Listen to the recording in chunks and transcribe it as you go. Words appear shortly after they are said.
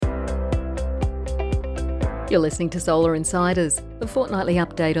You're listening to Solar Insiders, a fortnightly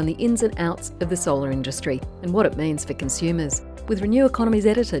update on the ins and outs of the solar industry and what it means for consumers, with Renew Economy's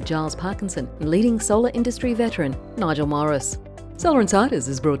editor Giles Parkinson and leading solar industry veteran Nigel Morris. Solar Insiders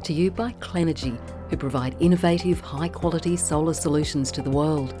is brought to you by Clenergy, who provide innovative, high-quality solar solutions to the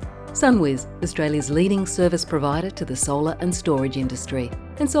world. Sunwiz, Australia's leading service provider to the solar and storage industry.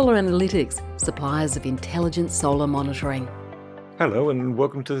 And Solar Analytics, suppliers of intelligent solar monitoring. Hello and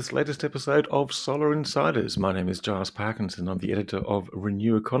welcome to this latest episode of Solar Insiders. My name is Giles Parkinson. I'm the editor of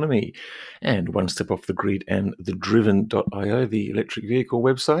Renew Economy and One Step Off the Grid and the Driven.io, the electric vehicle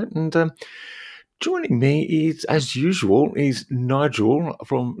website. And joining me is, as usual, is Nigel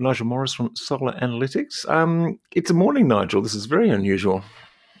Morris from Solar Analytics. It's a morning, Nigel. This is very unusual.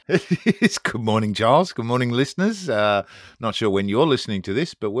 It's good morning, Giles. Good morning, listeners. Not sure when you're listening to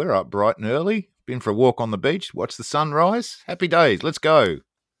this, but we're up bright and early. Been for a walk on the beach, watch the sunrise. Happy days. Let's go.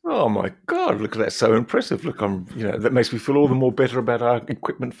 Oh my God! Look at that, so impressive. Look, that makes me feel all the more better about our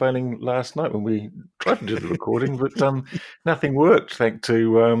equipment failing last night when we tried to do the recording, but nothing worked. Thanks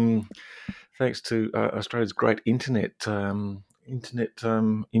to Australia's great internet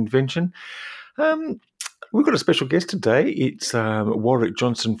invention. We've got a special guest today. It's Warwick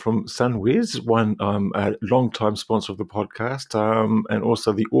Johnson from Sunwiz, a long-time sponsor of the podcast, and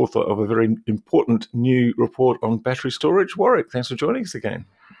also the author of a very important new report on battery storage. Warwick, thanks for joining us again.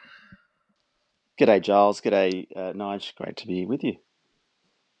 G'day, Giles. G'day, Nige. Great to be with you.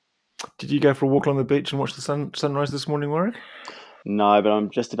 Did you go for a walk along the beach and watch the sunrise this morning, Warwick? No, but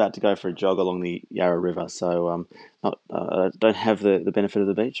I'm just about to go for a jog along the Yarra River, so I don't have the benefit of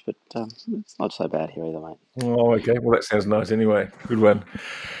the beach, but it's not so bad here either, mate. Oh, okay. Well, that sounds nice anyway. Good one.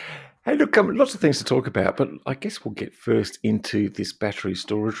 Hey, look, lots of things to talk about, but I guess we'll get first into this battery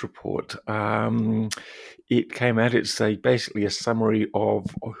storage report. It came out, it's basically a summary of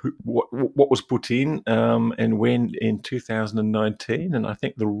what was put in and when in 2019, and I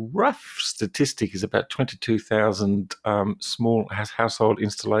think the rough statistic is about 22,000 small household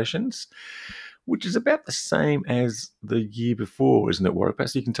installations, which is about the same as the year before, isn't it, Warwick?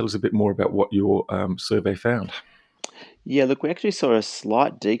 Perhaps you can tell us a bit more about what your survey found. Yeah, look, we actually saw a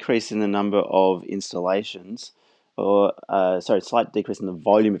slight decrease in the number of installations, slight decrease in the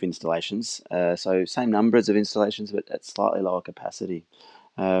volume of installations. So same numbers of installations, but at slightly lower capacity.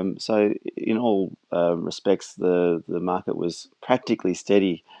 So in all respects, the market was practically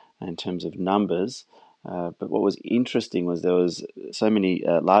steady in terms of numbers. But what was interesting was there was so many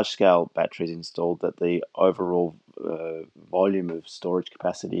large-scale batteries installed that the overall volume of storage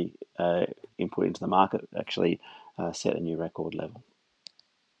capacity input into the market actually set a new record level.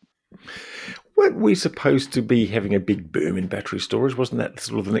 Weren't we supposed to be having a big boom in battery storage? Wasn't that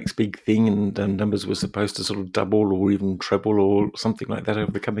sort of the next big thing, and numbers were supposed to sort of double or even treble or something like that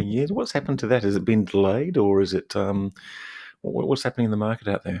over the coming years? What's happened to that? Has it been delayed, or is it what's happening in the market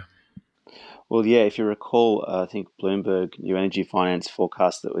out there? Well, yeah, if you recall, I think Bloomberg New Energy Finance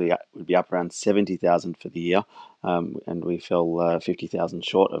forecast that we would be up around 70,000 for the year, and we fell 50,000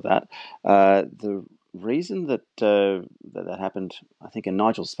 short of that. The reason that happened, I think, and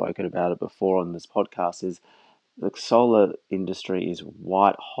Nigel spoken about it before on this podcast, is the solar industry is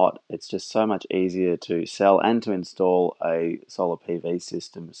white hot. It's just so much easier to sell and to install a solar PV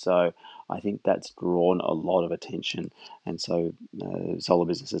system. So I think that's drawn a lot of attention. And so solar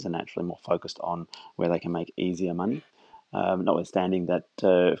businesses are naturally more focused on where they can make easier money. Notwithstanding that,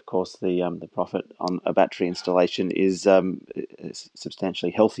 of course, the profit on a battery installation is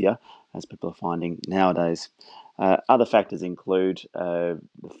substantially healthier, as people are finding nowadays. Other factors include the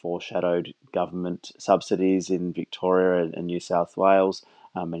foreshadowed government subsidies in Victoria and New South Wales,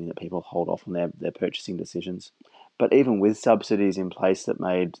 meaning that people hold off on their purchasing decisions. But even with subsidies in place that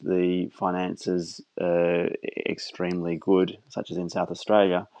made the finances extremely good, such as in South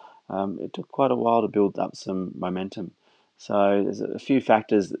Australia, it took quite a while to build up some momentum. So there's a few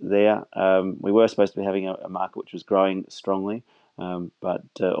factors there. We were supposed to be having a market which was growing strongly, but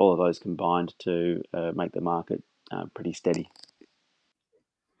all of those combined to make the market pretty steady.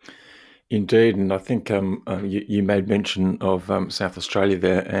 Indeed, and I think you made mention of South Australia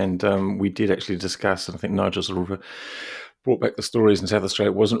there, and we did actually discuss, and I think Nigel sort of brought back the stories in South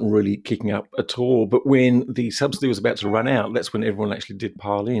Australia. It wasn't really kicking up at all, but when the subsidy was about to run out, that's when everyone actually did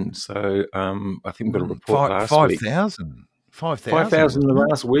pile in. So I think we got a report last week. 5,000. 5,000 in the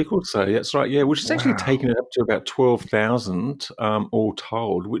last week or so. That's right. Yeah, which is actually taken it up to about 12,000 all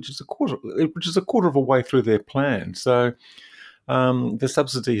told, which is a quarter of a way through their plan. So The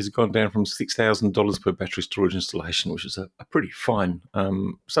subsidy has gone down from $6,000 per battery storage installation, which is a pretty fine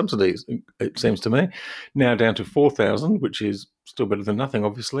subsidy, it seems to me, now down to $4,000, which is still better than nothing,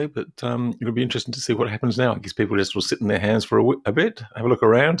 obviously. But it'll be interesting to see what happens now. I guess people just will sit in their hands for a bit, have a look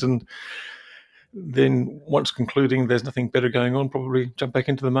around, and then once concluding there's nothing better going on, probably jump back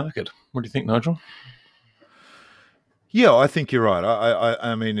into the market. What do you think, Nigel? Yeah, I think you're right.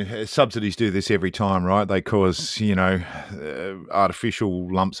 I mean, subsidies do this every time, right? They cause, artificial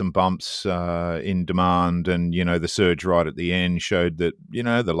lumps and bumps in demand, and the surge right at the end showed that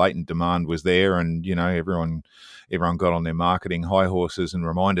the latent demand was there, and everyone got on their marketing high horses and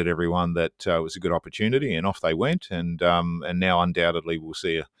reminded everyone that it was a good opportunity, and off they went, and now undoubtedly we'll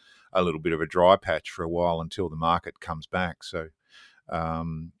see a little bit of a dry patch for a while until the market comes back. So.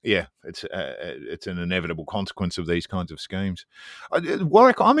 It's an inevitable consequence of these kinds of schemes.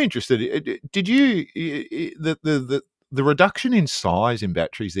 Warwick, I'm interested. Did you the reduction in size in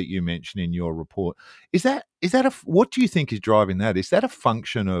batteries that you mentioned in your report? Is that what do you think is driving that? Is that a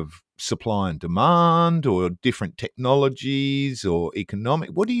function of supply and demand, or different technologies, or economic?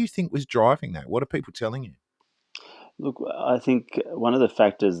 What do you think was driving that? What are people telling you? Look, I think one of the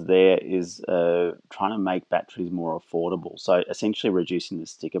factors there is trying to make batteries more affordable. So essentially reducing the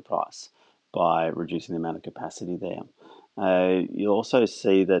sticker price by reducing the amount of capacity there. You also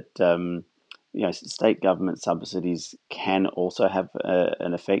see that state government subsidies can also have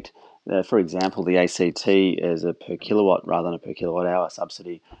an effect. For example, the ACT is a per kilowatt rather than a per kilowatt hour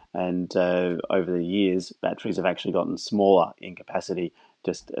subsidy, and over the years, batteries have actually gotten smaller in capacity,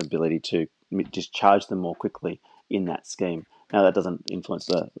 just ability to just charge them more quickly in that scheme. Now, that doesn't influence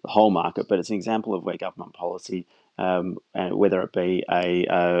the whole market, but it's an example of where government policy, and whether it be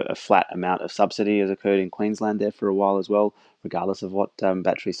a flat amount of subsidy, has occurred in Queensland there for a while as well, regardless of what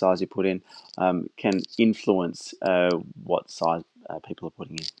battery size you put in, can influence what size people are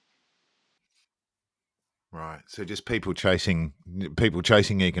putting in. Right. So just people chasing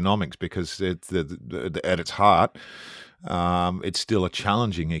economics, because it's at its heart, it's still a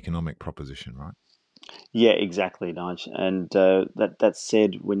challenging economic proposition, right? Yeah, exactly, Nige. And that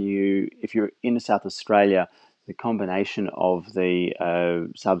said, if you're in South Australia, the combination of the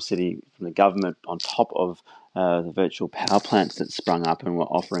subsidy from the government on top of the virtual power plants that sprung up and were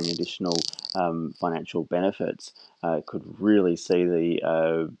offering additional financial benefits could really see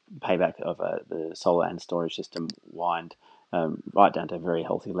the payback of the solar and storage system wind right down to very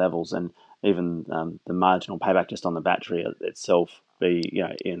healthy levels, and even the marginal payback just on the battery itself be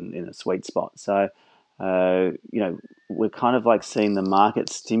in a sweet spot. So. We're kind of like seeing the market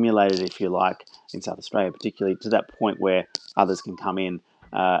stimulated, if you like, in South Australia, particularly to that point where others can come in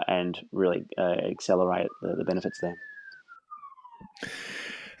and really accelerate the benefits there.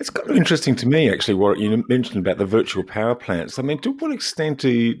 It's kind of interesting to me, actually, what you mentioned about the virtual power plants. I mean, to what extent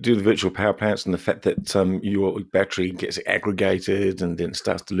do the virtual power plants and the fact that your battery gets aggregated and then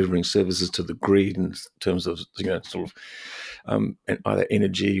starts delivering services to the grid in terms of, either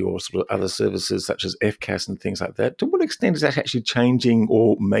energy or sort of other services such as FCAS and things like that, to what extent is that actually changing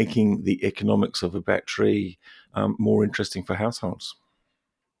or making the economics of a battery more interesting for households?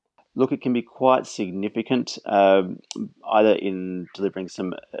 Look, it can be quite significant, either in delivering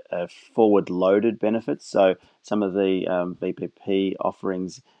some forward-loaded benefits. So some of the VPP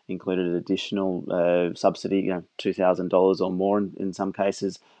offerings included additional subsidy, $2,000 or more in some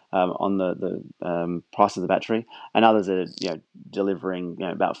cases, on the price of the battery, and others are delivering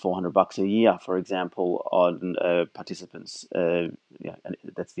about $400 a year, for example, on participants. And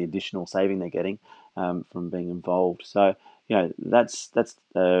that's the additional saving they're getting from being involved. So. That's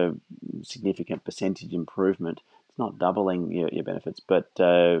a significant percentage improvement. It's not doubling your benefits, but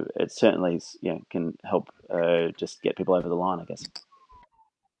it certainly can help just get people over the line, I guess.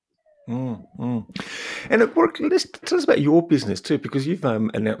 And at work, let's tell us about your business too, because you've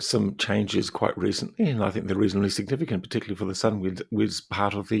announced some changes quite recently, and I think they're reasonably significant, particularly for the SunWiz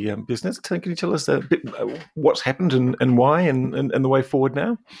part of the business. Can you tell us a bit what's happened and why, and the way forward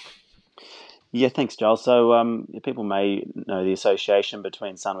now? Yeah, thanks, Giles. So people may know the association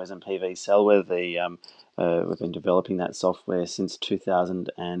between SunWiz and PV Cellwith. We've been developing that software since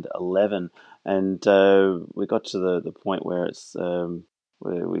 2011, and we got to the point where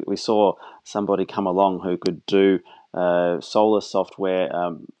we saw somebody come along who could do solar software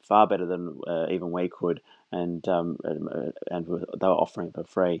far better than even we could, and they were offering it for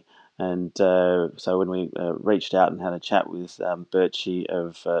free. And so when we reached out and had a chat with Birchie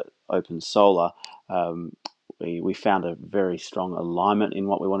of Open Solar, we found a very strong alignment in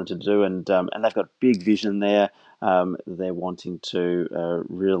what we wanted to do, and they've got big vision there. they're wanting to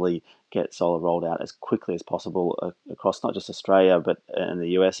really get solar rolled out as quickly as possible across not just Australia but and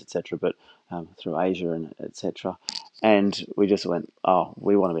the US, etc., but through Asia and etc. And we just went, oh,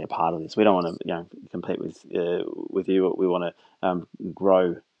 we want to be a part of this. We don't want to, compete with you. We want to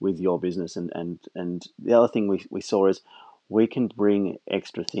grow with your business. And the other thing we saw is we can bring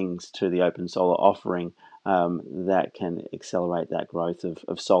extra things to the Open Solar offering that can accelerate that growth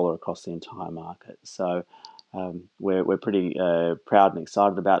of solar across the entire market. So we're pretty proud and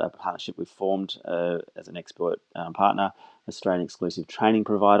excited about a partnership we've formed as an expert partner, Australian exclusive training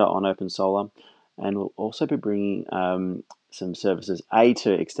provider on Open Solar, and we'll also be bringing some services,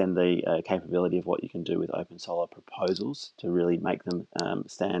 to extend the capability of what you can do with Open Solar proposals to really make them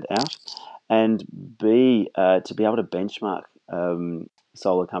stand out, and B, to be able to benchmark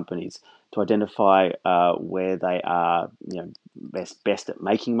solar companies to identify where they are, best at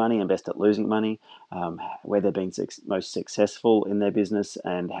making money and best at losing money, where they're being most successful in their business,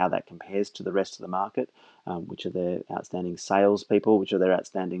 and how that compares to the rest of the market, which are their outstanding salespeople, which are their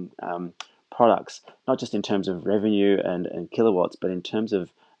outstanding products, not just in terms of revenue and kilowatts, but in terms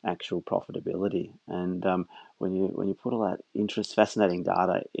of actual profitability. And when you put all that fascinating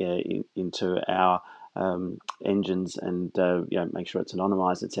data into our engines and make sure it's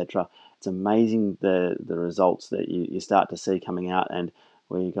anonymized, etc., it's amazing the results that you start to see coming out, and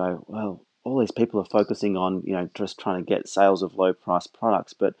where you go, well, all these people are focusing on just trying to get sales of low price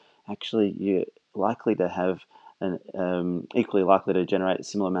products, but actually you're likely to have equally likely to generate a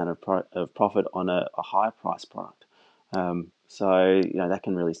similar amount of profit on a higher price product. So that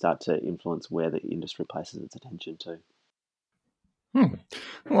can really start to influence where the industry places its attention to.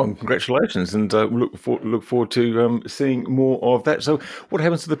 Well, congratulations, and look forward to seeing more of that. So, what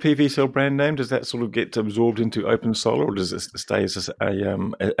happens to the PV Cell brand name? Does that sort of get absorbed into Open Solar, or does it stay as a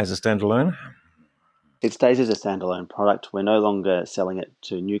standalone? It stays as a standalone product. We're no longer selling it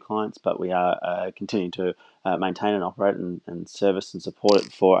to new clients, but we are continuing to maintain and operate and service and support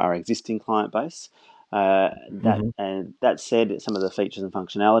it for our existing client base. That said, some of the features and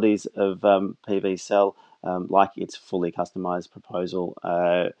functionalities of PV Cell, like its fully customized proposal,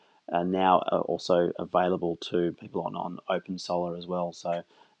 are now also available to people on Open Solar as well. So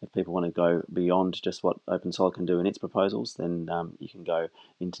if people want to go beyond just what Open Solar can do in its proposals, then you can go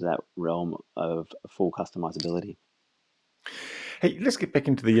into that realm of full customizability. Hey, let's get back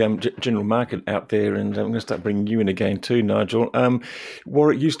into the general market out there, and I'm going to start bringing you in again too, Nigel.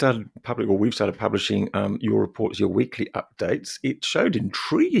 Warwick, we've started publishing your reports, your weekly updates. It showed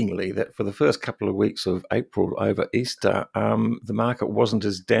intriguingly that for the first couple of weeks of April over Easter, the market wasn't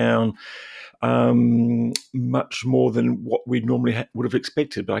as down much more than what we normally would have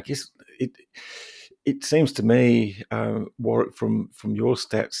expected. But I guess it seems to me, Warwick, from your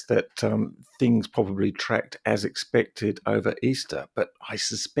stats, that things probably tracked as expected over Easter. But I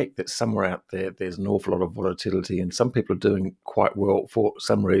suspect that somewhere out there's an awful lot of volatility, and some people are doing quite well for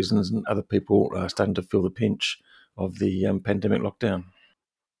some reasons, and other people are starting to feel the pinch of the pandemic lockdown.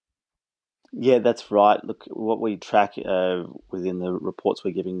 Yeah, that's right. Look, what we track within the reports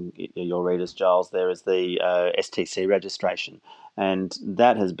we're giving your readers, Giles, there is the STC registration, and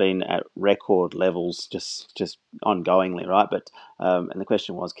that has been at record levels just ongoingly, right? But and the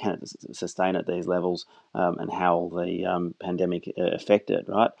question was, can it sustain at these levels, and how will the pandemic affect it,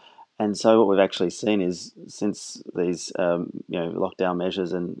 right? And so what we've actually seen is, since these lockdown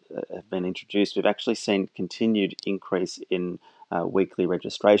measures have been introduced, we've actually seen continued increase in weekly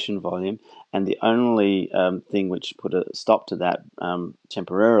registration volume, and the only thing which put a stop to that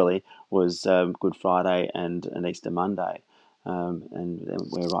temporarily was Good Friday and Easter Monday, and then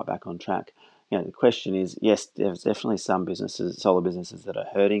we're right back on track. The question is, yes, there's definitely some solar businesses that are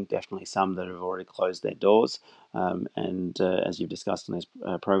hurting, definitely some that have already closed their doors, and as you've discussed in this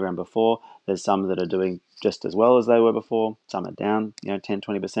program before, there's some that are doing just as well as they were before. Some are down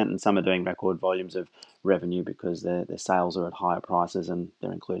 10-20%, and some are doing record volumes of revenue because their sales are at higher prices and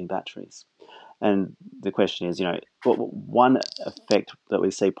they're including batteries. And the question is, one effect that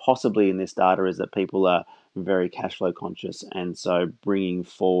we see possibly in this data is that people are very cash flow conscious, and so bringing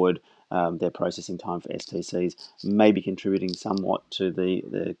forward their processing time for STCs may be contributing somewhat to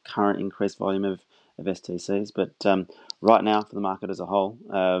the current increased volume of STCs. But right now, for the market as a whole,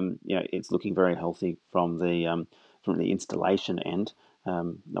 it's looking very healthy from the installation end.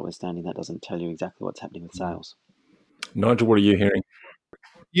 Notwithstanding, that doesn't tell you exactly what's happening with sales. Nigel, what are you hearing?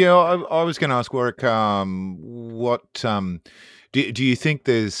 Yeah, I was going to ask Warwick, what do you think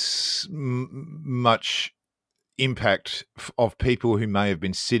there's much impact of people who may have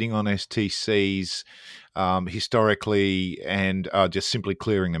been sitting on STCs historically and are just simply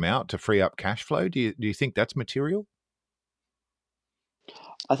clearing them out to free up cash flow? Do you think that's material?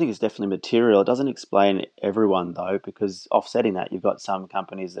 I think it's definitely material. It doesn't explain everyone though, because offsetting that, you've got some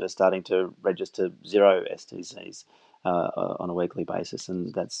companies that are starting to register zero STCs on a weekly basis,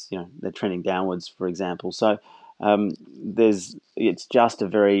 and that's they're trending downwards, for example. So it's just a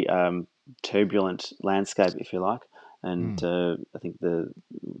very turbulent landscape, if you like, and I think the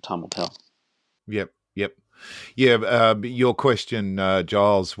time will tell. Yep. Yeah, your question,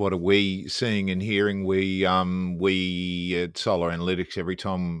 Giles. What are we seeing and hearing? We at Solar Analytics, every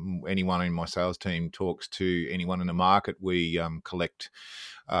time anyone in my sales team talks to anyone in the market, we collect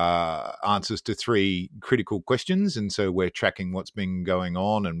answers to three critical questions, and so we're tracking what's been going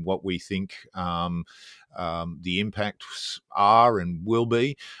on and what we think the impacts are and will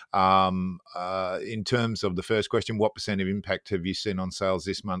be. In terms of the first question, what percent of impact have you seen on sales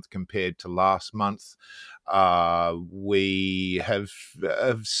this month compared to last month? We have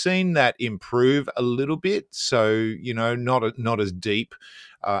seen that improve a little bit, so not as deep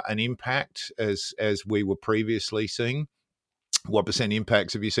an impact as we were previously seeing. What percent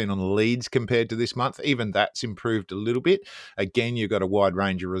impacts have you seen on leads compared to this month? Even that's improved a little bit. Again, you've got a wide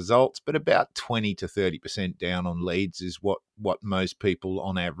range of results, but about 20 to 30% down on leads is what most people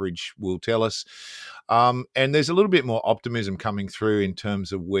on average will tell us. And there's a little bit more optimism coming through in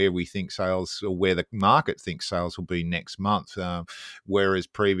terms of where we think sales, or where the market thinks sales will be next month. Whereas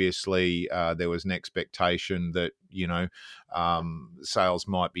previously there was an expectation that sales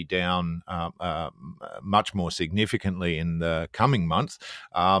might be down much more significantly in the coming month.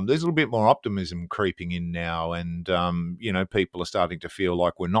 There's a little bit more optimism creeping in now, and people are starting to feel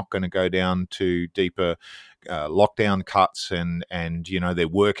like we're not going to go down to deeper lockdown cuts, and they're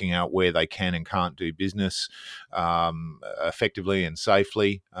working out where they can and can't do business effectively and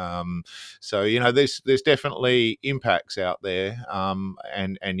safely. So there's definitely impacts out there,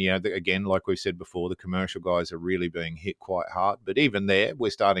 and again, like we said before, the commercial guys are really being hit quite hard. But even there, we're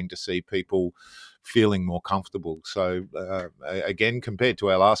starting to see people feeling more comfortable. So again, compared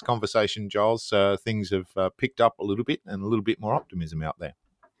to our last conversation, Giles, things have picked up a little bit, and a little bit more optimism out there.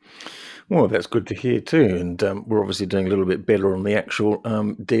 Well, that's good to hear too, and we're obviously doing a little bit better on the actual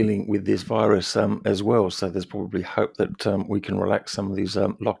dealing with this virus as well. So there's probably hope that we can relax some of these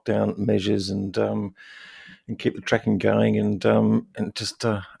lockdown measures and keep the tracking going, and just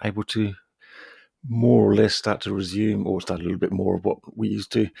able to more or less start to resume, or start a little bit more of what we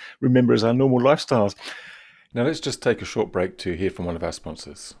used to remember as our normal lifestyles. Now let's just take a short break to hear from one of our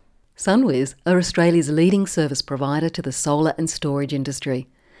sponsors. SunWiz are Australia's leading service provider to the solar and storage industry.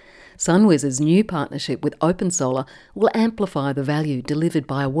 SunWiz's new partnership with OpenSolar will amplify the value delivered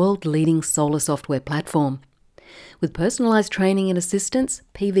by a world-leading solar software platform. With personalised training and assistance,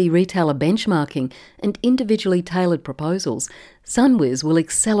 PV retailer benchmarking and individually tailored proposals, SunWiz will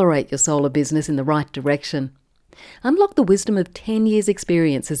accelerate your solar business in the right direction. Unlock the wisdom of 10 years'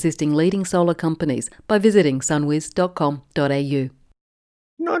 experience assisting leading solar companies by visiting sunwiz.com.au.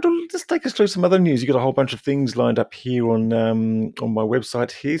 Nigel, just take us through some other news. You've got a whole bunch of things lined up here on my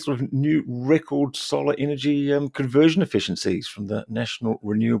website here, sort of new record solar energy conversion efficiencies from the National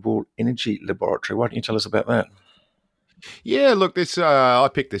Renewable Energy Laboratory. Why don't you tell us about that? Yeah, look, this I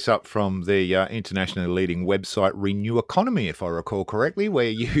picked this up from the internationally leading website Renew Economy, if I recall correctly, where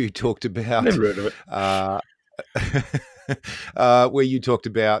you talked about... Never heard of it. Where you talked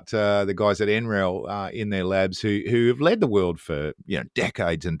about the guys at NREL in their labs who have led the world for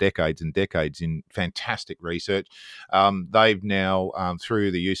decades and decades and decades in fantastic research. They've now,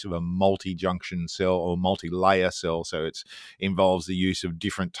 through the use of a multi-junction cell or multi-layer cell, so it involves the use of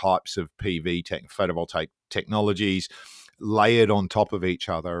different types of PV photovoltaic technologies layered on top of each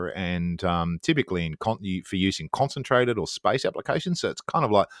other, and typically for use in concentrated or space applications. So it's kind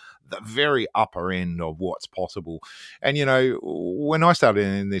of like the very upper end of what's possible. And when I started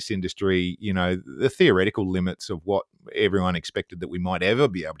in this industry, the theoretical limits of what everyone expected that we might ever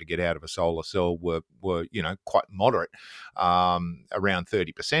be able to get out of a solar cell were quite moderate. Around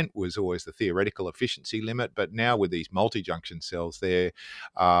 30% was always the theoretical efficiency limit, but now with these multi-junction cells, they're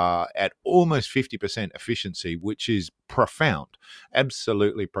at almost 50% efficiency, which is profound,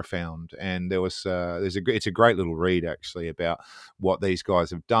 absolutely profound. And it's a great little read actually about what these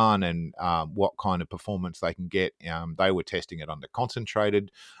guys have done and what kind of performance they can get. They were testing it under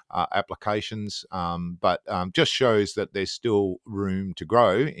concentrated applications, but just shows that there's still room to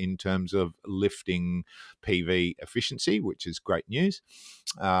grow in terms of lifting PV efficiency, which is great news.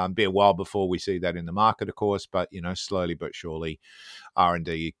 Be a while before we see that in the market, of course, but slowly but surely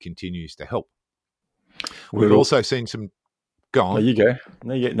R&D continues to help. We've also seen some. Go on. No, you go.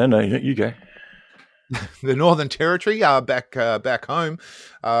 No, you go. The Northern Territory, back home.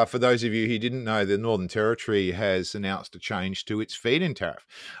 For those of you who didn't know, the Northern Territory has announced a change to its feed-in tariff.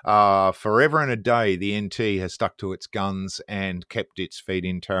 Forever and a day, the NT has stuck to its guns and kept its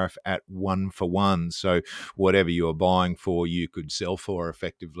feed-in tariff at 1 for 1. So whatever you were buying for, you could sell for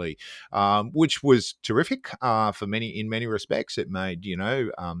effectively, which was terrific for in many respects. It made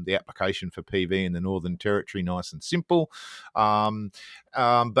the application for PV in the Northern Territory nice and simple.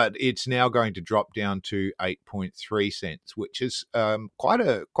 But it's now going to drop down to 8.3 cents, which is quite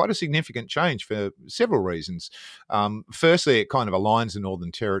a significant change for several reasons. Firstly, it kind of aligns the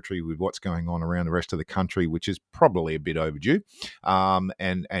Northern Territory with what's going on around the rest of the country, which is probably a bit overdue,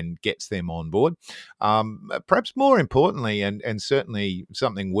 and gets them on board. Perhaps more importantly, and certainly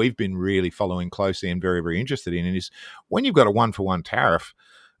something we've been really following closely and very, very interested in, is when you've got a 1-for-1 tariff,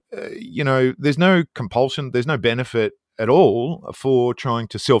 there's no compulsion, there's no benefit at all for trying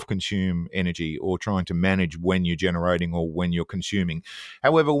to self-consume energy or trying to manage when you're generating or when you're consuming.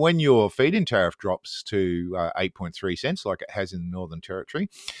 However, when your feed-in tariff drops to 8.3 cents, like it has in the Northern Territory,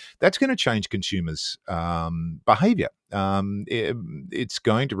 that's going to change consumers' behaviour. It's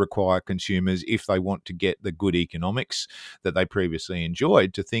going to require consumers, if they want to get the good economics that they previously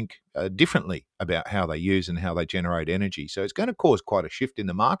enjoyed, to think differently about how they use and how they generate energy. So it's going to cause quite a shift in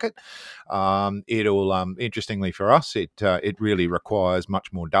the market. It'll, interestingly for us, it really requires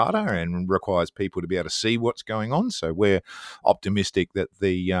much more data and requires people to be able to see what's going on. So we're optimistic that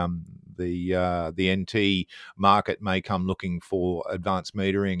the NT market may come looking for advanced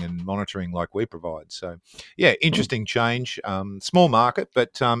metering and monitoring like we provide. So, yeah, interesting change. Small market,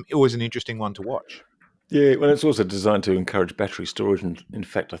 but it was an interesting one to watch. Yeah, well, it's also designed to encourage battery storage. And in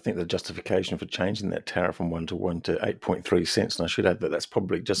fact, I think the justification for changing that tariff from 1 to 1 to 8.3 cents, and I should add that that's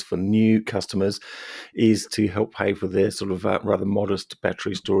probably just for new customers, is to help pay for their sort of rather modest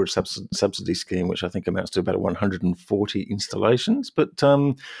battery storage subsidy scheme, which I think amounts to about 140 installations. But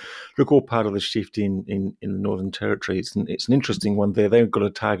look, all part of the shift in the Northern Territory. It's an interesting one there. They've got a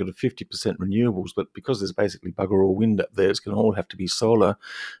target of 50% renewables, but because there's basically bugger all wind up there, it's going to all have to be solar.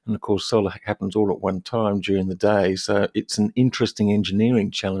 And of course, solar happens all at one time during the day, so it's an interesting engineering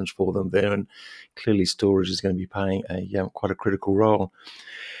challenge for them there, and clearly storage is going to be playing quite a critical role.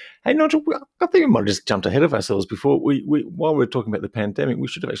 Hey, Nigel, I think we might have just jumped ahead of ourselves before. While we're talking about the pandemic, we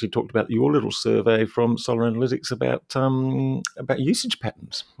should have actually talked about your little survey from Solar Analytics about usage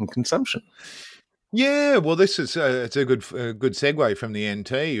patterns and consumption. Yeah, well, this is it's a good segue from the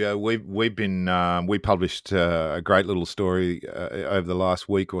NT. We published a great little story over the last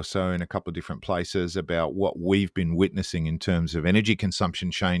week or so in a couple of different places about what we've been witnessing in terms of energy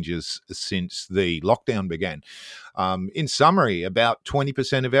consumption changes since the lockdown began. In summary, about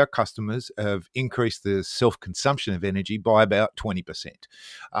 20% of our customers have increased the self-consumption of energy by about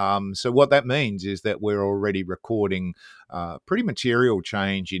 20%. So what that means is that we're already recording pretty material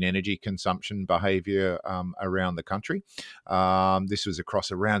change in energy consumption behaviour around the country. This was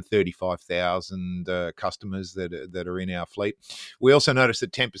across around 35,000 customers that are in our fleet. We also noticed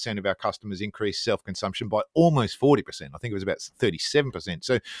that 10% of our customers increased self-consumption by almost 40%. I think it was about 37%.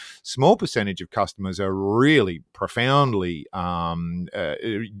 So small percentage of customers are really profoundly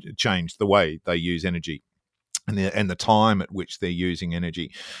changed the way they use energy and the time at which they're using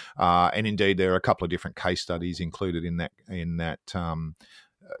energy. And indeed, there are a couple of different case studies included in that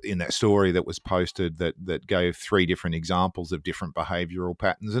story that was posted that gave 3 different examples of different behavioural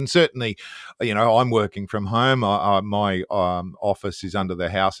patterns. And certainly, I'm working from home. My office is under the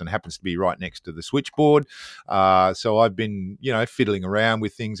house and happens to be right next to the switchboard. So I've been, fiddling around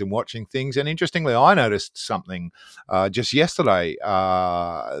with things and watching things. And interestingly, I noticed something just yesterday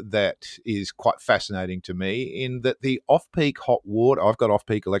that is quite fascinating to me, in that the off-peak hot water, I've got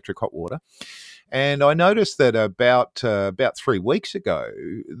off-peak electric hot water, and I noticed that about 3 weeks ago,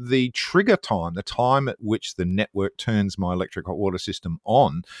 the trigger time, the time at which the network turns my electric hot water system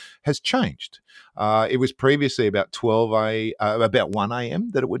on, has changed. It was previously about 1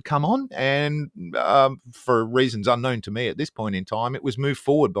 a.m. that it would come on, and for reasons unknown to me at this point in time, it was moved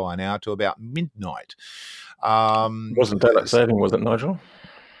forward by an hour to about midnight. It wasn't daylight saving, was it, Nigel?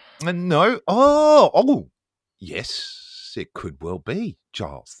 No. Oh, yes. It could well be,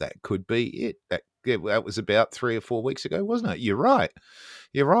 Giles. That could be it. That was about 3 or 4 weeks ago, wasn't it? You're right.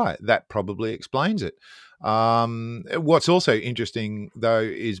 You're right. That probably explains it. What's also interesting, though,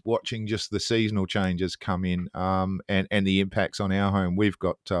 is watching just the seasonal changes come in, and the impacts on our home. We've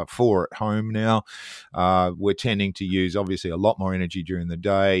got 4 at home now. We're tending to use, obviously, a lot more energy during the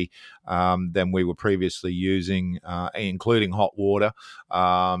day than we were previously using, including hot water.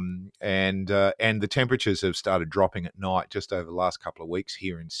 And the temperatures have started dropping at night just over the last couple of weeks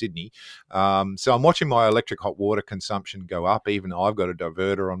here in Sydney. So I'm watching my electric hot water consumption go up. Even I've got a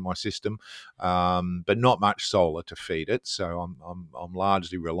diverter on my system, but not much solar to feed it. So I'm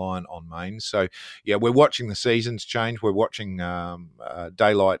largely reliant on mains. So yeah, we're watching the seasons change. We're watching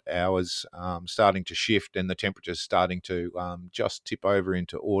daylight hours starting to shift, and the temperatures starting to just tip over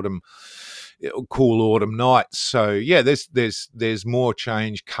into cool autumn nights. So yeah, there's more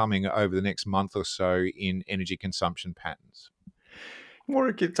change coming over the next month or so in energy consumption patterns.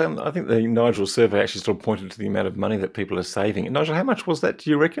 Warwick, I think the Nigel survey actually sort of pointed to the amount of money that people are saving. And Nigel, how much was that, do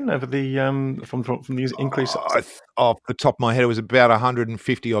you reckon, over the from the increase? Off the top of my head, it was about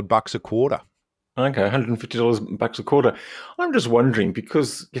 150 odd bucks a quarter. Okay, $150 a quarter. I'm just wondering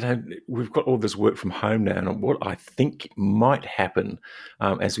because we've got all this work from home now, and what I think might happen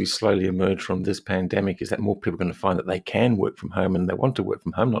as we slowly emerge from this pandemic is that more people are going to find that they can work from home and they want to work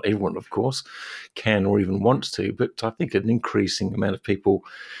from home. Not everyone, of course, can or even wants to, but I think an increasing amount of people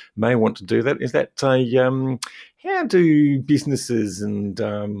may want to do that. Is that how do businesses and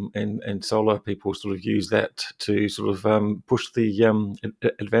solar people sort of use that to sort of push the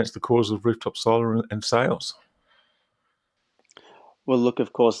advance the cause of rooftop solar and sales? Well, look,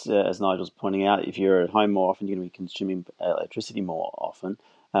 of course, as Nigel's pointing out, if you're at home more often, you're going to be consuming electricity more often,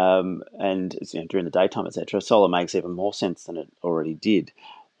 and during the daytime, etc. Solar makes even more sense than it already did.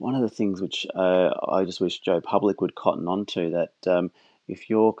 One of the things which I just wish Joe Public would cotton on to, that if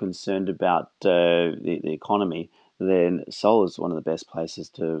you're concerned about the economy, then solar is one of the best places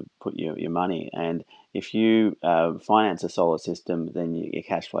to put your money. And if you finance a solar system, then you're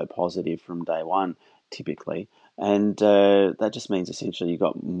cash flow positive from day one, typically. And that just means essentially you've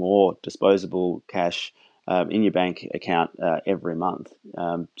got more disposable cash in your bank account every month,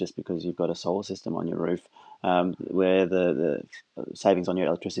 just because you've got a solar system on your roof, where the savings on your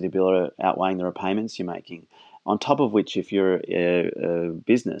electricity bill are outweighing the repayments you're making. On top of which, if you're a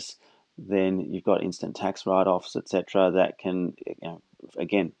business, then you've got instant tax write-offs, etc., that can,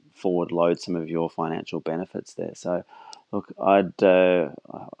 again, forward load some of your financial benefits there. So, look, I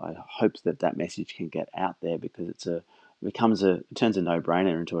hope that message can get out there, because it turns a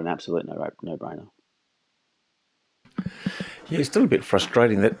no-brainer into an absolute no-brainer. Yeah, it's still a bit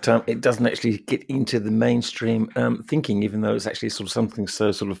frustrating that it doesn't actually get into the mainstream thinking, even though it's actually sort of something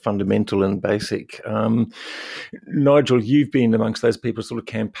so sort of fundamental and basic. Nigel, you've been amongst those people sort of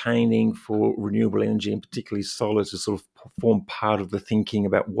campaigning for renewable energy, and particularly solar, to sort of form part of the thinking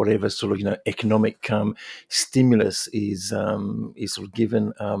about whatever sort of economic stimulus is sort of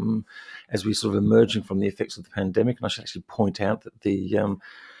given as we're sort of emerging from the effects of the pandemic. And I should actually point out that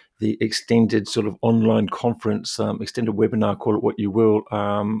the extended sort of online conference, extended webinar, call it what you will,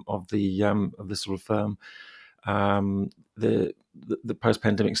 of the sort of the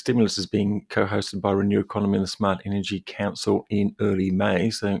post-pandemic stimulus is being co-hosted by Renew Economy and the Smart Energy Council in early May.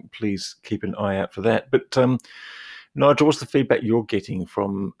 So please keep an eye out for that. But Nigel, what's the feedback you're getting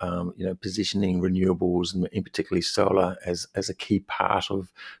from positioning renewables and in particularly solar as a key part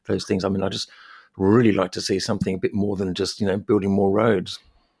of those things? I mean, I just really like to see something a bit more than just building more roads.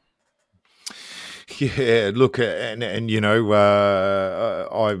 Yeah, look, and I've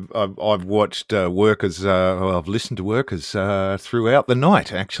watched workers. I've listened to workers throughout the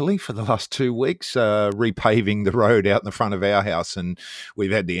night, actually, for the last 2 weeks, repaving the road out in the front of our house. And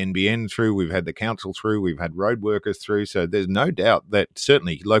we've had the NBN through, we've had the council through, we've had road workers through. So there's no doubt that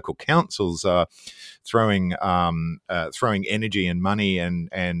certainly local councils are throwing energy and money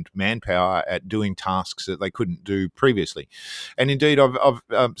and manpower at doing tasks that they couldn't do previously. And indeed, I've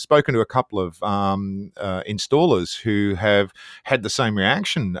spoken to a couple of installers who have had the same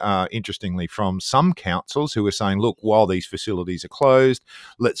reaction, interestingly, from some councils who are saying, look, while these facilities are closed,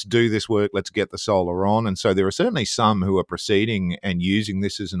 let's do this work, let's get the solar on. And so there are certainly some who are proceeding and using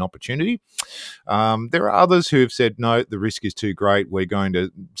this as an opportunity. There are others who have said, no, the risk is too great, we're going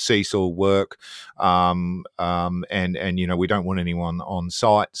to cease all work, and we don't want anyone on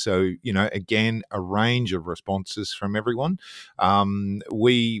site. So, again, a range of responses from everyone.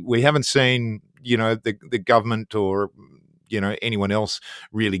 We haven't seen the government or anyone else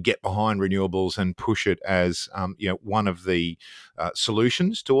really get behind renewables and push it as one of the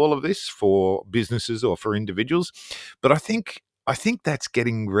solutions to all of this for businesses or for individuals. But I think I think that's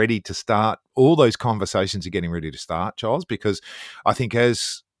getting ready to start. All those conversations are getting ready to start, Charles, because I think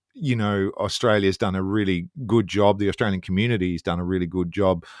as you know, Australia's done a really good job. The Australian community has done a really good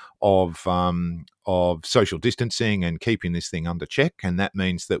job of social distancing and keeping this thing under check, and that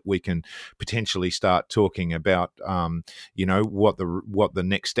means that we can potentially start talking about, what the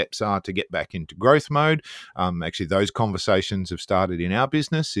next steps are to get back into growth mode. Actually, those conversations have started in our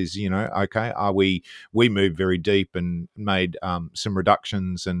business. Is okay, are we moved very deep and made some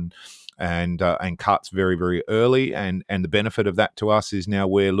reductions and cuts very, very early. And the benefit of that to us is now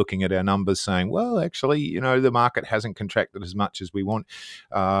we're looking at our numbers saying, well, actually, the market hasn't contracted as much as we want.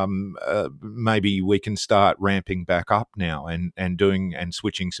 Maybe we can start ramping back up now and doing and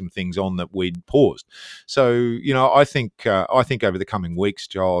switching some things on that we'd paused. So, I think over the coming weeks,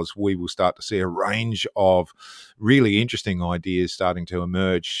 Giles, we will start to see a range of really interesting ideas starting to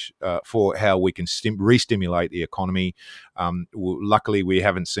emerge for how we can re-stimulate the economy. Luckily, we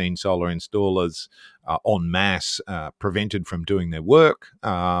haven't seen solar installers en masse prevented from doing their work.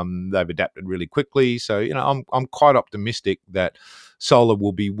 They've adapted really quickly. So, I'm quite optimistic that solar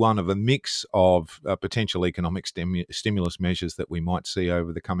will be one of a mix of potential economic stimulus measures that we might see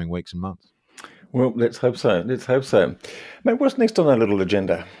over the coming weeks and months. Well, let's hope so. Mate, what's next on our little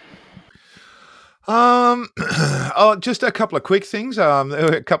agenda? Just a couple of quick things. There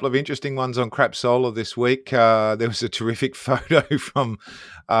were a couple of interesting ones on Crap Solar this week. There was a terrific photo from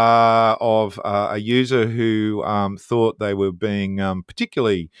of a user who thought they were being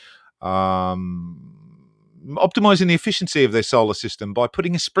particularly optimizing the efficiency of their solar system by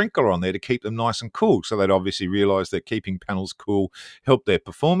putting a sprinkler on there to keep them nice and cool. So they'd obviously realized that keeping panels cool helped their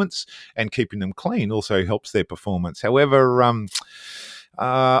performance, and keeping them clean also helps their performance. However,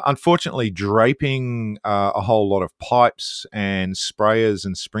 unfortunately, draping a whole lot of pipes and sprayers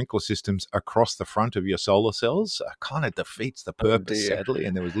and sprinkler systems across the front of your solar cells kind of defeats the purpose, sadly.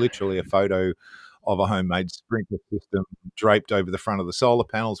 And there was literally a photo of a homemade sprinkler system draped over the front of the solar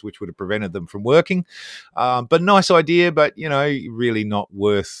panels, which would have prevented them from working. But nice idea, but, really not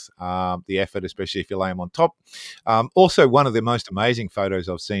worth the effort, especially if you lay them on top. Also, one of the most amazing photos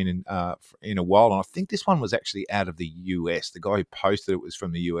I've seen in a while, and I think this one was actually out of the US. The guy who posted it was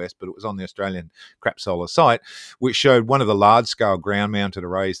from the US, but it was on the Australian Crap Solar site, which showed one of the large-scale ground-mounted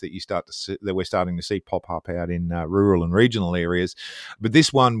arrays that we're starting to see pop up out in rural and regional areas. But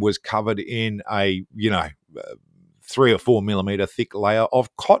this one was covered in a 3 or 4 millimeter thick layer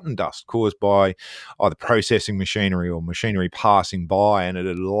of cotton dust caused by either processing machinery or machinery passing by, and it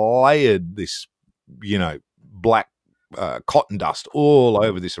had layered this, black cotton dust all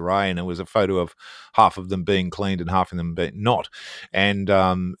over this array, and there was a photo of half of them being cleaned and half of them being not. And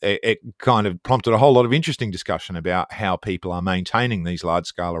it kind of prompted a whole lot of interesting discussion about how people are maintaining these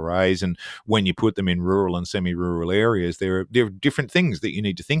large-scale arrays, and when you put them in rural and semi-rural areas, there are different things that you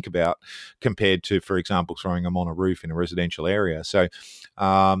need to think about compared to, for example, throwing them on a roof in a residential area. So,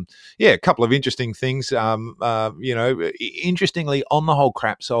 a couple of interesting things. Interestingly, on the whole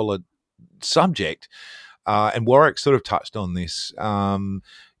Crap Solar subject, and Warwick sort of touched on this.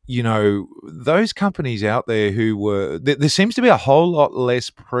 Those companies out there who there seems to be a whole lot less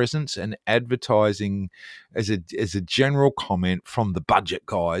presence and advertising as a general comment from the budget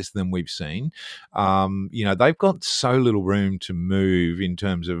guys than we've seen. They've got so little room to move in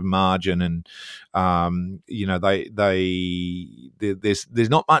terms of margin, and there's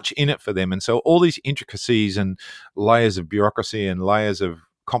not much in it for them, and so all these intricacies and layers of bureaucracy and layers of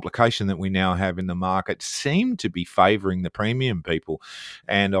complication that we now have in the market seem to be favoring the premium people.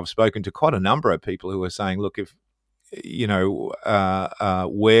 And I've spoken to quite a number of people who are saying, look, if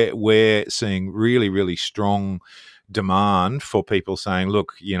we're seeing really, really strong demand for people saying,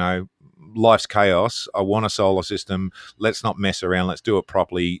 look, life's chaos. I want a solar system. Let's not mess around. Let's do it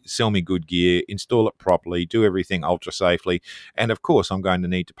properly. Sell me good gear, install it properly, do everything ultra safely. And of course, I'm going to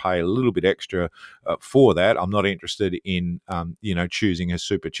need to pay a little bit extra for that. I'm not interested in, choosing a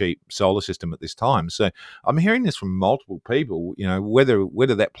super cheap solar system at this time. So I'm hearing this from multiple people,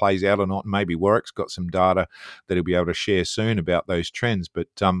 whether that plays out or not. Maybe Warwick's got some data that he'll be able to share soon about those trends. But,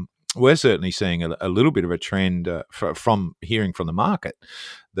 we're certainly seeing a little bit of a trend from hearing from the market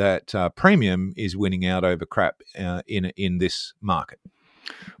that premium is winning out over crap in this market.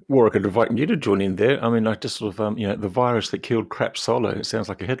 Warwick, I'd invite you to join in there. I mean, I just sort of, the virus that killed Crap Solar. It sounds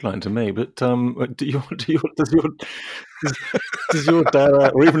like a headline to me, but does your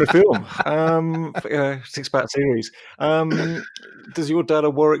data, or even a film, 6-part series, does your data,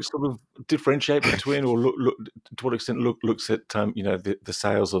 Warwick, sort of differentiate between, or look to what extent looks at the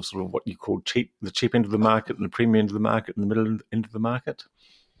sales of sort of what you call the cheap end of the market and the premium end of the market and the middle end of the market?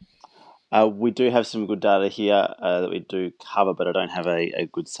 We do have some good data here that we do cover, but I don't have a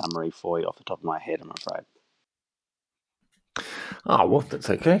good summary for you off the top of my head, I'm afraid. Oh, well, that's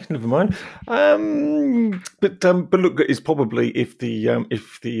okay. Never mind. But look, it's probably if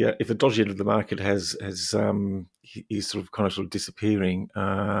the dodgy end of the market is sort of disappearing,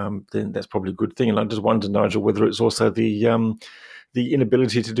 then that's probably a good thing. And I just wonder, Nigel, whether it's also the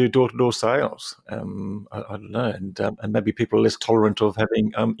inability to do door-to-door sales. I don't know, and maybe people are less tolerant of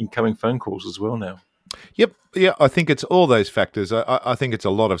having incoming phone calls as well now. Yep. Yeah, I think it's all those factors. I think it's a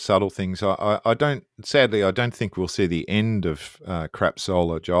lot of subtle things. I don't think we'll see the end of crap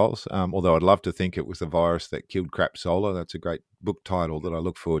solar, Giles, although I'd love to think it was the virus that killed crap solar. That's a great book title that I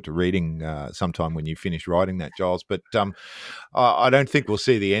look forward to reading sometime when you finish writing that, Giles. But I don't think we'll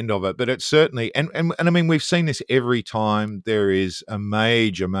see the end of it. But it's certainly, and I mean, we've seen this every time there is a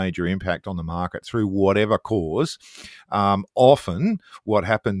major impact on the market through whatever cause. Often what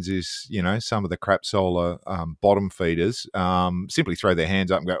happens is, some of the crap solar bottom feeders simply throw their hands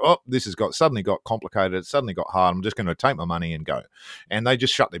up and go, oh, this has suddenly got complicated, it's suddenly got hard, I'm just going to take my money and go. And they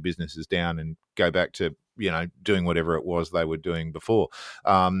just shut their businesses down and go back to doing whatever it was they were doing before.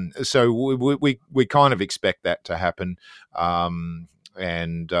 So we kind of expect that to happen.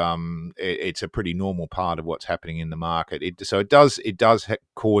 It's a pretty normal part of what's happening in the market. It does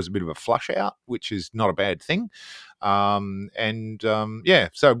cause a bit of a flush out, which is not a bad thing. So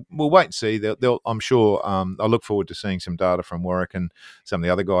we'll wait and see. I'm sure. I look forward to seeing some data from Warwick and some of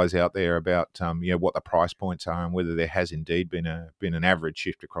the other guys out there about what the price points are and whether there has indeed been an average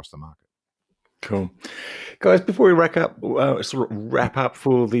shift across the market. Cool, guys. Before we wrap up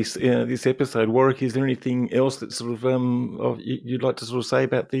for this episode, Warwick, is there anything else that you'd like to say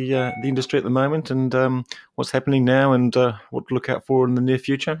about the industry at the moment and what's happening now and what to look out for in the near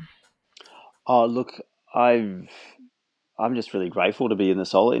future? Oh, look, I'm just really grateful to be in the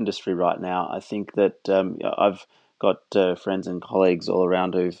solar industry right now. I think that I've got friends and colleagues all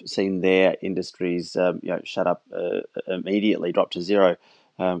around who've seen their industries shut up immediately, drop to zero.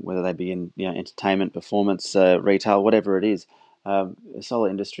 Whether they be in entertainment, performance, retail, whatever it is, the solar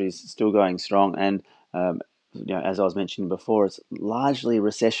industry is still going strong. And as I was mentioning before, it's largely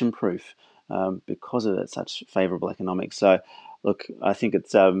recession-proof because of such favourable economics. So, look, I think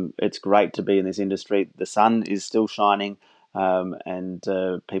it's great to be in this industry. The sun is still shining, and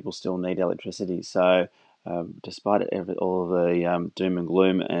people still need electricity. So, despite all of the doom and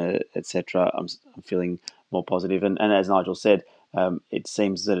gloom, etc., I'm feeling more positive. And as Nigel said, it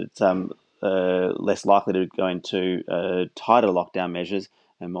seems that it's less likely to go into tighter lockdown measures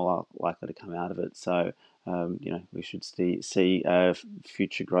and more likely to come out of it. So, we should see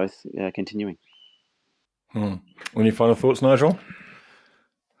future growth continuing. Any final thoughts, Nigel?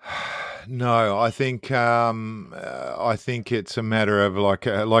 No, I think it's a matter of like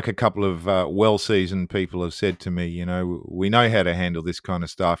a couple of well-seasoned people have said to me. We know how to handle this kind of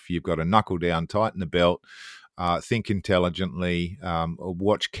stuff. You've got to knuckle down, tighten the belt. Think intelligently,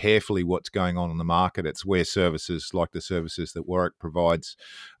 watch carefully what's going on in the market. It's where services like the services that Warwick provides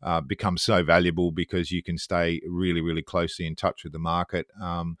become so valuable because you can stay really, really closely in touch with the market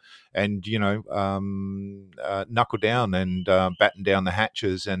knuckle down and batten down the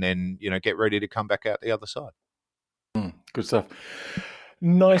hatches and then, get ready to come back out the other side. Good stuff.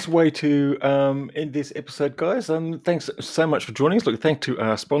 Nice way to end this episode, guys. Thanks so much for joining us. Look, thanks to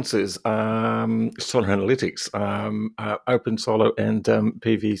our sponsors, Solar Analytics, Open Solar and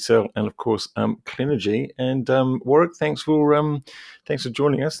PV Cell, and of course Clenergy. And Warwick, thanks for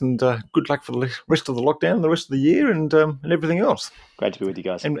joining us, and good luck for the rest of the lockdown, the rest of the year, and everything else. Great to be with you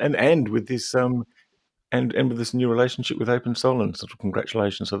guys. And with this and with this new relationship with Open Solar, and so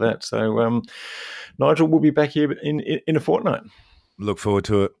congratulations for that. So Nigel, we'll be back here in a fortnight. Look forward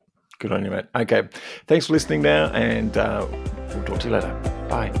to it. Good on you, mate. Okay. Thanks for listening now, and we'll talk to you later.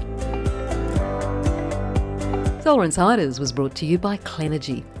 Bye. Solar Insiders was brought to you by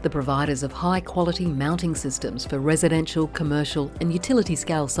Clenergy, the providers of high-quality mounting systems for residential, commercial and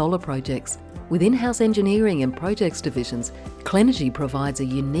utility-scale solar projects. With in-house engineering and projects divisions, Clenergy provides a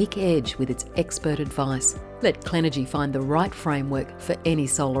unique edge with its expert advice. Let Clenergy find the right framework for any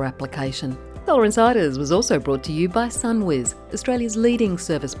solar application. Solar Insiders was also brought to you by SunWiz, Australia's leading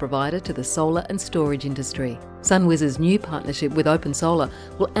service provider to the solar and storage industry. SunWiz's new partnership with Open Solar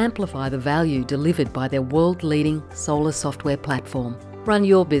will amplify the value delivered by their world-leading solar software platform. Run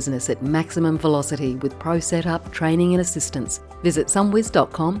your business at maximum velocity with pro setup, training and assistance. Visit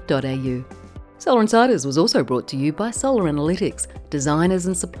sunwiz.com.au. Solar Insiders was also brought to you by Solar Analytics, designers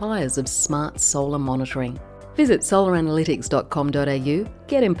and suppliers of smart solar monitoring. Visit solaranalytics.com.au,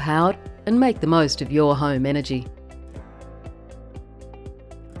 get empowered and make the most of your home energy.